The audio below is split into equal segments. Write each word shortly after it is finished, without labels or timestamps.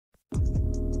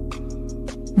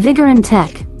Vigorun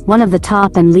Tech, one of the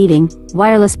top and leading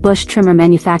wireless bush trimmer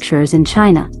manufacturers in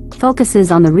China, focuses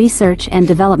on the research and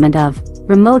development of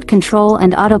remote control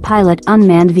and autopilot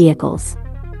unmanned vehicles.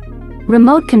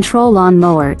 Remote control lawn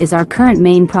mower is our current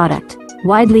main product,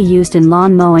 widely used in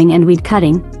lawn mowing and weed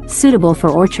cutting, suitable for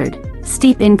orchard,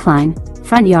 steep incline,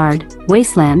 front yard,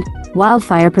 wasteland,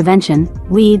 wildfire prevention,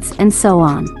 weeds, and so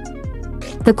on.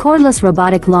 The cordless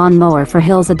robotic lawn mower for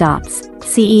hills adopts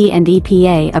CE and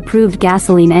EPA approved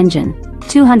gasoline engine,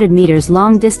 200 meters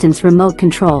long distance remote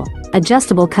control,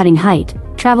 adjustable cutting height,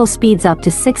 travel speeds up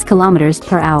to 6 kilometers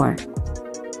per hour.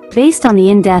 Based on the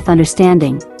in-depth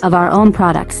understanding of our own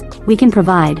products, we can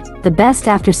provide the best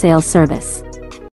after-sales service.